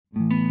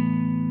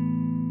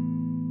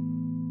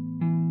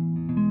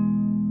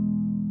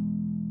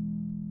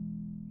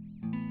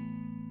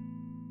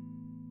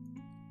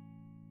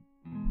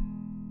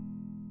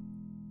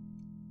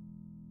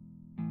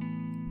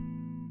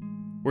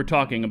We're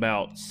talking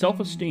about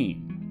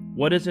self-esteem.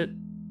 What is it?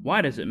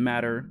 Why does it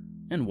matter?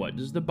 And what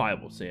does the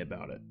Bible say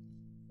about it?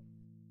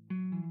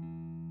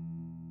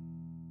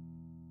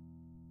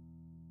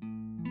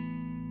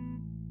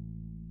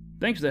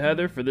 Thanks to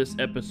Heather for this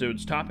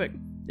episode's topic.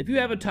 If you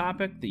have a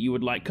topic that you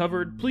would like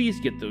covered, please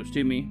get those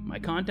to me. My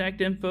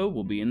contact info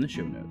will be in the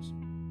show notes.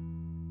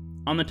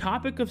 On the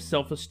topic of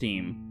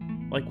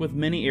self-esteem, like with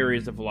many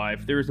areas of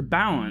life, there is a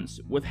balance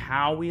with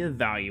how we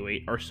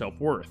evaluate our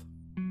self-worth.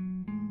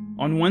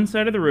 On one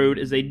side of the road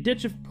is a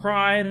ditch of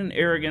pride and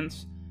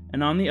arrogance,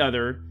 and on the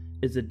other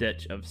is a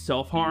ditch of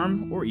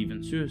self-harm or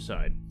even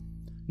suicide.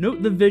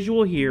 Note the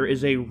visual here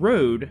is a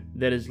road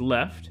that is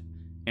left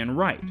and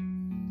right.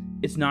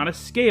 It's not a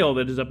scale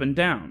that is up and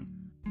down.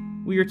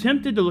 We are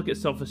tempted to look at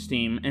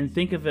self-esteem and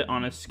think of it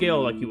on a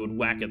scale like you would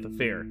whack at the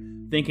fair,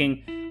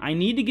 thinking, I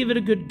need to give it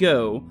a good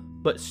go,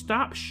 but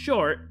stop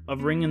short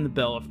of ringing the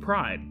bell of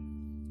pride.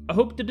 I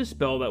hope to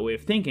dispel that way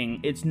of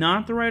thinking. It's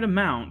not the right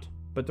amount,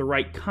 but the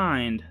right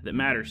kind that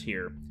matters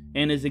here,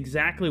 and is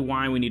exactly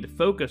why we need to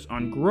focus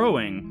on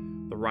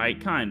growing the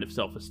right kind of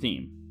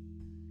self-esteem.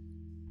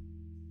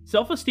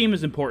 Self-esteem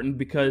is important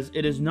because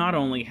it is not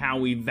only how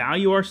we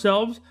value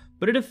ourselves,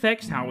 but it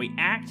affects how we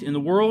act in the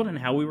world and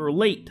how we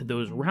relate to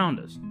those around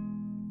us.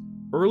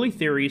 Early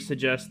theories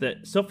suggest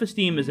that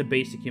self-esteem is a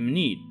basic human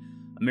need.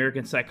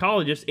 American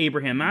psychologist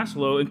Abraham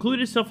Maslow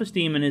included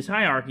self-esteem in his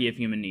hierarchy of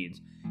human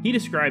needs. He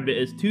described it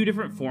as two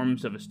different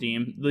forms of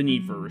esteem: the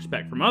need for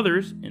respect from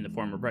others, in the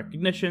form of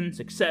recognition,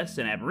 success,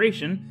 and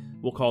admiration,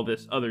 we'll call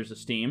this others'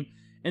 esteem,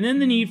 and then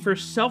the need for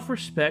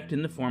self-respect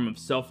in the form of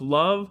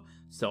self-love,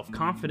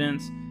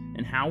 self-confidence,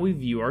 and how we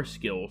view our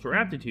skills or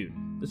aptitude.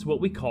 This is what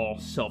we call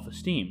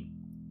self-esteem.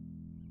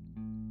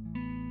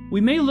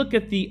 We may look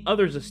at the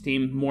others'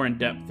 esteem more in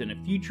depth in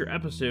a future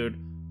episode,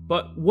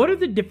 but what are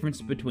the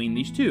differences between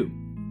these two?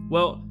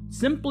 Well,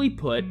 simply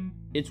put,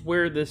 it's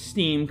where the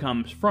esteem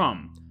comes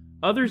from.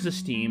 Others'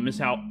 esteem is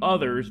how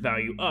others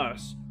value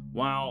us,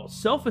 while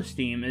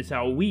self-esteem is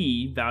how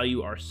we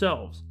value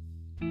ourselves.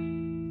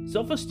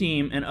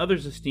 Self-esteem and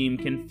others' esteem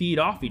can feed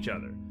off each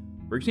other.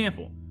 For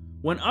example,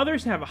 when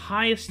others have a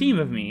high esteem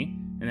of me,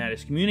 and that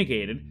is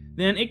communicated,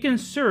 then it can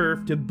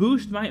serve to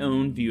boost my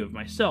own view of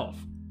myself.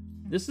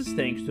 This is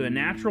thanks to a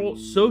natural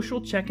social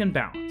check and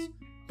balance.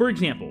 For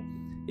example,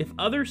 if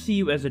others see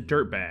you as a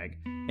dirtbag,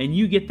 and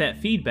you get that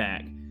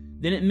feedback,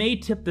 then it may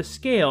tip the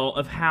scale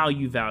of how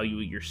you value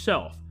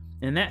yourself,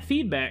 and that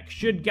feedback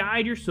should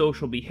guide your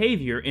social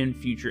behavior in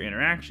future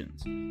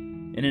interactions.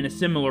 And in a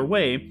similar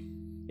way,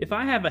 if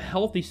I have a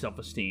healthy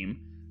self-esteem,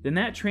 then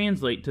that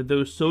translates to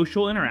those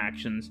social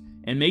interactions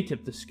and may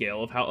tip the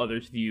scale of how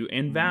others view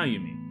and value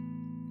me.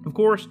 Of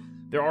course,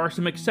 there are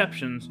some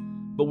exceptions,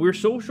 but we're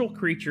social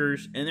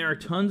creatures and there are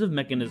tons of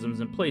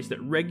mechanisms in place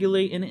that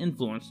regulate and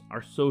influence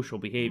our social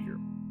behavior.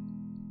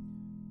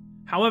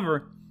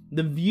 However,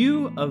 the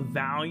view of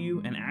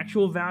value and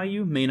actual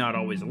value may not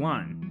always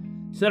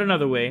align. Said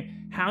another way,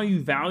 how you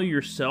value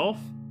yourself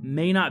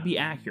may not be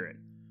accurate.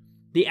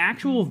 The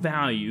actual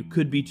value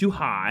could be too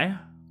high,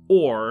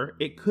 or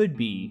it could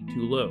be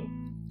too low.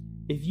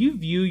 If you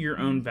view your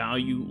own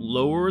value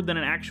lower than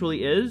it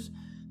actually is,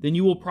 then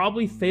you will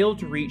probably fail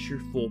to reach your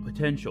full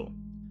potential,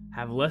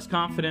 have less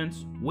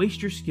confidence,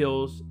 waste your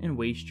skills, and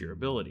waste your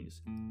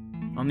abilities.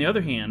 On the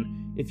other hand,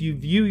 if you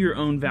view your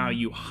own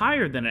value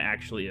higher than it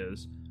actually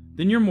is,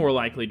 then you're more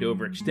likely to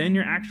overextend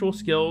your actual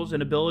skills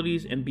and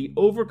abilities and be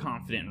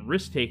overconfident and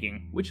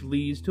risk-taking, which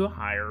leads to a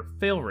higher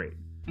fail rate.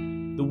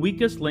 The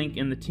weakest link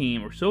in the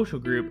team or social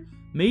group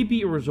may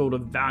be a result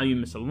of value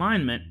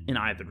misalignment in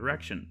either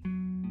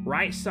direction.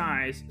 Right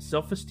size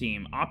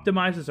self-esteem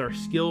optimizes our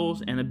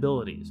skills and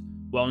abilities,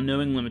 while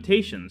knowing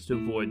limitations to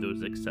avoid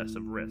those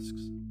excessive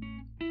risks.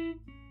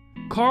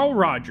 Carl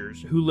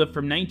Rogers, who lived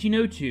from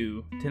 1902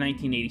 to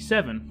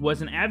 1987,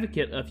 was an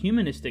advocate of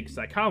humanistic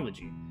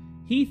psychology.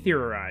 He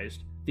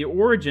theorized the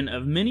origin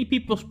of many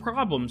people's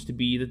problems to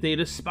be that they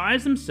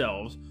despise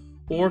themselves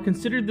or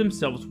considered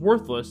themselves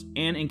worthless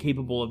and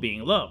incapable of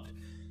being loved.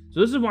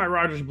 So this is why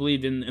Rogers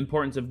believed in the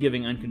importance of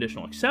giving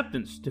unconditional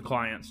acceptance to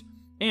clients,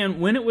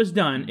 and when it was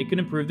done, it could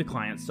improve the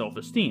client's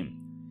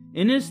self-esteem.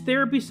 In his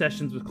therapy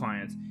sessions with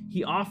clients,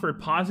 he offered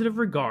positive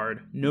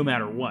regard no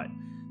matter what.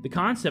 The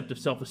concept of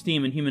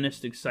self-esteem in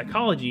humanistic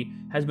psychology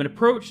has been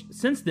approached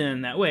since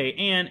then that way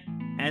and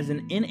as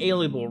an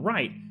inalienable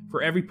right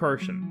for every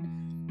person.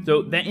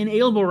 So that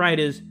inalienable right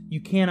is you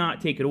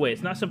cannot take it away.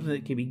 It's not something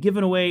that can be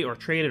given away or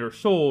traded or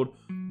sold,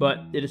 but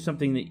it is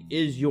something that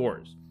is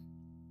yours.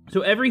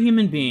 So every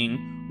human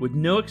being, with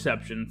no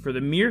exception, for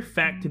the mere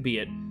fact to be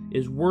it,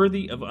 is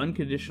worthy of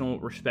unconditional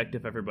respect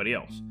of everybody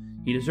else.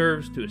 He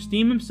deserves to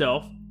esteem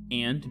himself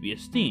and to be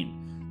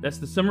esteemed. That's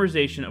the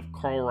summarization of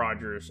Carl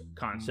Rogers'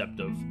 concept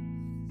of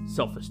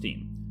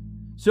self-esteem.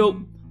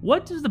 So,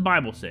 what does the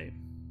Bible say?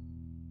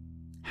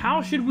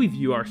 How should we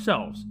view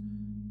ourselves?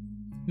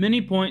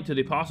 Many point to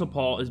the Apostle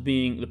Paul as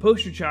being the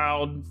poster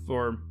child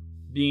for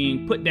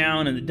being put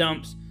down in the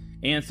dumps,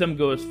 and some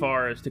go as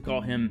far as to call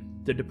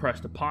him the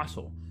depressed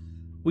apostle.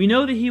 We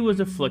know that he was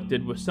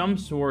afflicted with some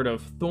sort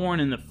of thorn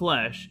in the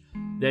flesh,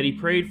 that he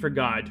prayed for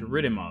God to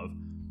rid him of,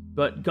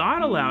 but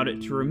God allowed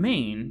it to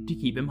remain to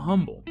keep him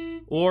humble,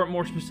 or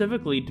more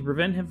specifically, to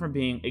prevent him from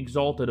being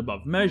exalted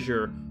above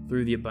measure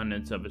through the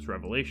abundance of his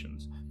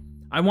revelations.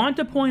 I want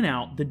to point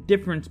out the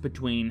difference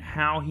between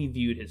how he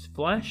viewed his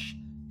flesh,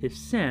 his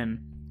sin,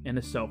 and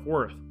his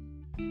self-worth.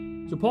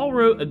 So Paul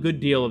wrote a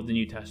good deal of the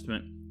New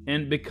Testament,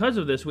 and because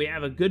of this, we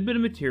have a good bit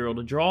of material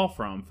to draw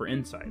from for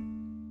insight.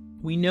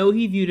 We know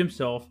he viewed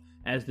himself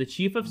as the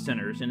chief of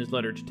sinners in his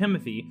letter to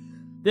Timothy.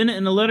 Then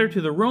in a letter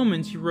to the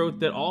Romans, he wrote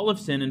that all have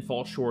sinned and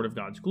fall short of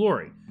God's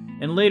glory,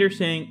 and later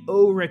saying,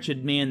 "O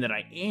wretched man that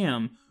I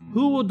am,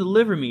 who will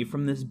deliver me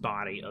from this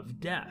body of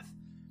death?"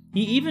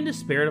 He even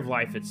despaired of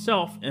life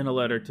itself in a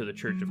letter to the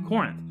church of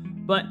Corinth,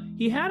 but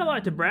he had a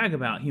lot to brag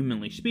about,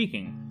 humanly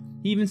speaking.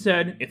 He even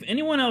said, "If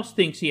anyone else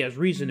thinks he has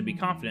reason to be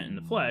confident in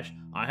the flesh,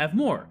 I have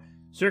more.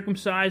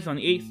 Circumcised on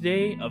the 8th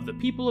day, of the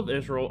people of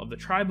Israel, of the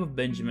tribe of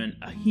Benjamin,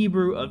 a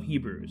Hebrew of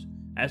Hebrews.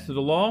 As to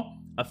the law,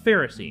 a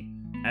Pharisee.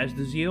 As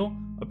to zeal,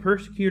 a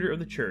persecutor of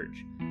the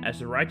church. As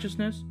to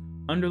righteousness,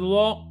 under the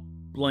law,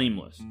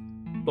 blameless.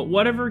 But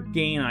whatever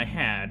gain I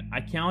had,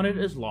 I counted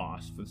as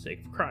loss for the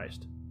sake of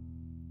Christ."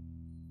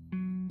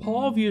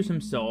 Paul views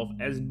himself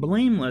as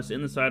blameless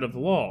in the sight of the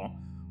law,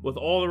 with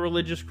all the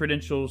religious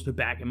credentials to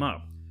back him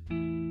up.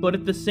 But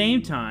at the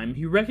same time,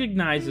 he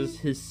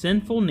recognizes his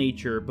sinful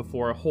nature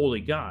before a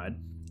holy God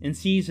and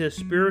sees his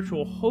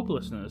spiritual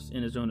hopelessness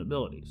in his own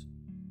abilities.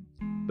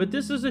 But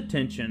this is a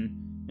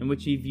tension in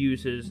which he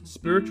views his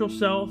spiritual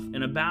self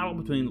in a battle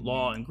between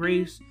law and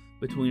grace,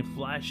 between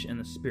flesh and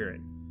the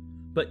spirit.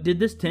 But did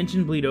this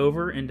tension bleed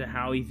over into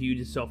how he viewed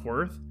his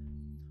self-worth?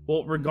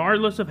 Well,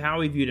 regardless of how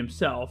he viewed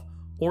himself,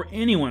 or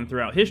anyone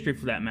throughout history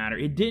for that matter,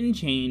 it didn't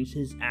change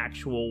his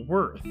actual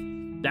worth.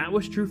 That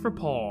was true for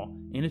Paul,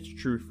 and it's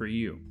true for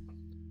you.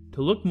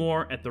 To look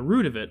more at the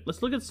root of it,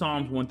 let's look at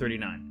Psalms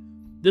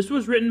 139. This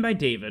was written by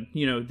David,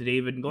 the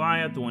David and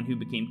Goliath, the one who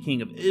became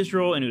king of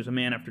Israel and who was a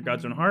man after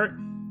God's own heart,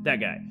 that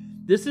guy.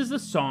 This is a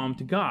psalm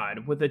to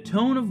God, with a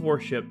tone of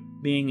worship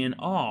being in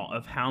awe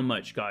of how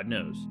much God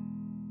knows.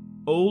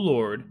 "O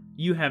Lord,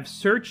 you have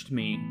searched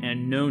me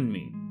and known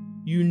me.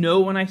 You know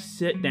when I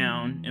sit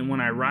down and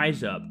when I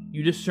rise up.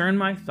 You discern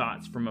my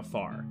thoughts from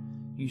afar.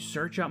 You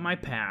search out my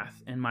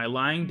path, and my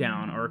lying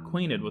down are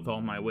acquainted with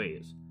all my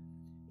ways.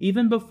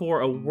 Even before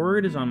a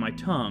word is on my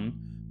tongue,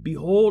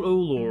 behold, O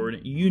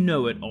Lord, you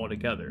know it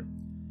altogether.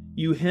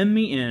 You hem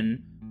me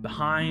in,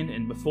 behind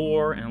and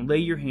before, and lay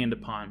your hand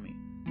upon me.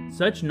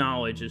 Such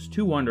knowledge is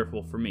too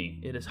wonderful for me.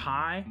 It is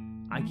high,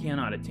 I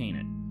cannot attain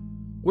it.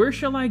 Where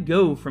shall I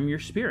go from your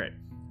spirit?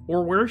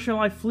 Or where shall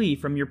I flee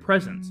from your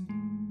presence?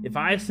 If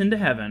I ascend to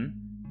heaven,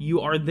 you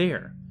are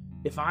there.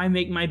 If I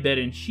make my bed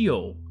in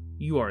Sheol,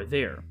 you are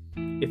there.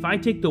 If I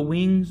take the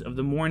wings of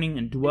the morning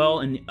and dwell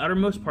in the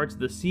uttermost parts of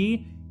the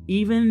sea,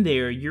 even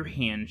there your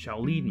hand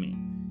shall lead me,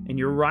 and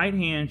your right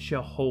hand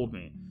shall hold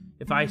me.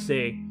 If I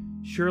say,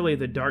 surely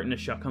the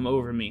darkness shall come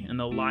over me, and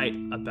the light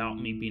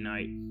about me be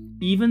night.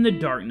 Even the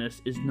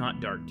darkness is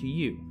not dark to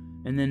you,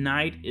 and the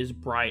night is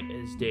bright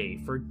as day,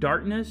 for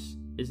darkness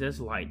is as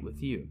light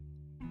with you.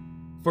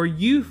 For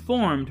you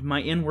formed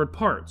my inward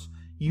parts.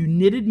 You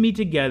knitted me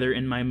together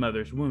in my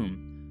mother's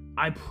womb.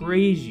 I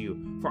praise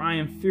you, for I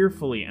am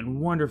fearfully and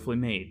wonderfully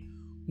made.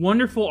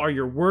 Wonderful are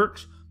your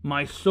works.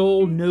 My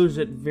soul knows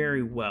it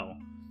very well.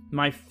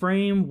 My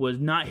frame was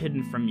not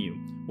hidden from you,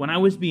 when I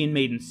was being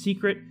made in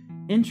secret,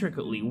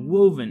 intricately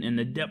woven in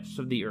the depths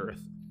of the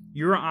earth.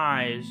 Your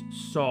eyes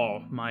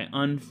saw my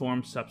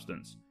unformed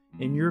substance.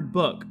 In your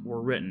book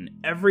were written,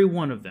 every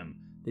one of them,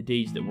 the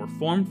days that were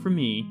formed for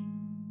me,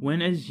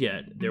 when as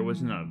yet there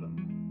was none of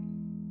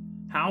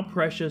them. How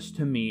precious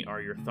to me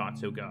are your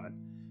thoughts, O God!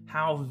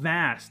 How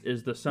vast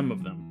is the sum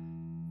of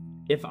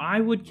them! If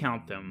I would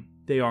count them,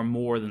 they are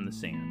more than the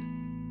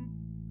sand.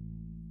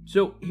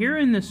 So here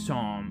in this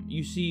psalm,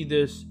 you see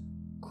this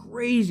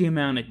crazy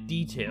amount of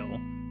detail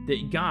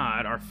that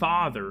God, our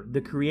Father,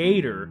 the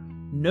Creator,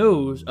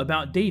 knows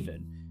about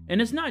David.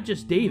 And it's not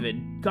just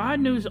David. God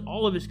knows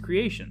all of his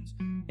creations.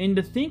 And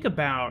to think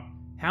about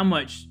how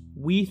much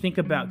we think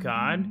about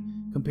God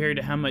compared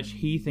to how much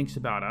he thinks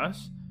about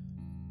us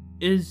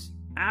is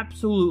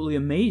absolutely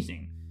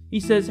amazing. He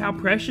says, how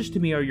precious to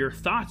me are your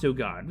thoughts, O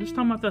God. Just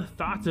talking about the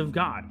thoughts of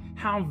God.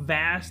 How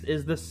vast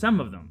is the sum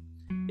of them.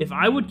 If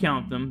I would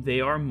count them, they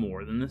are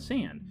more than the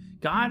sand.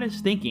 God is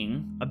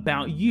thinking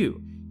about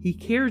you. He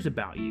cares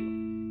about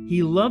you.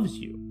 He loves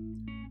you.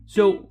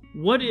 So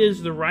what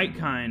is the right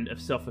kind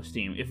of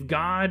self-esteem? If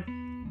God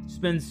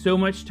spends so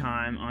much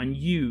time on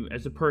you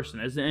as a person,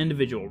 as an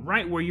individual,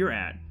 right where you're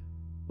at,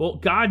 well,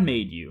 God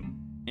made you,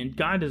 and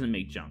God doesn't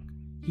make junk.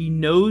 He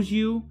knows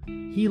you,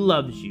 he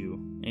loves you,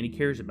 and he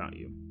cares about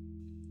you.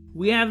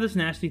 We have this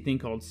nasty thing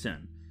called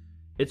sin.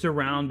 It's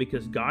around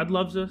because God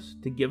loves us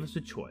to give us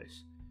a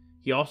choice.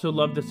 He also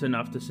loved us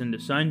enough to send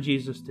his son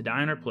Jesus to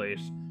die in our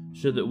place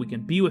so that we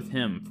can be with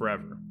him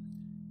forever.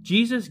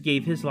 Jesus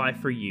gave his life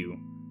for you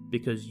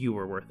because you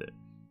were worth it.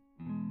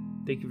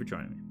 Thank you for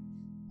joining me.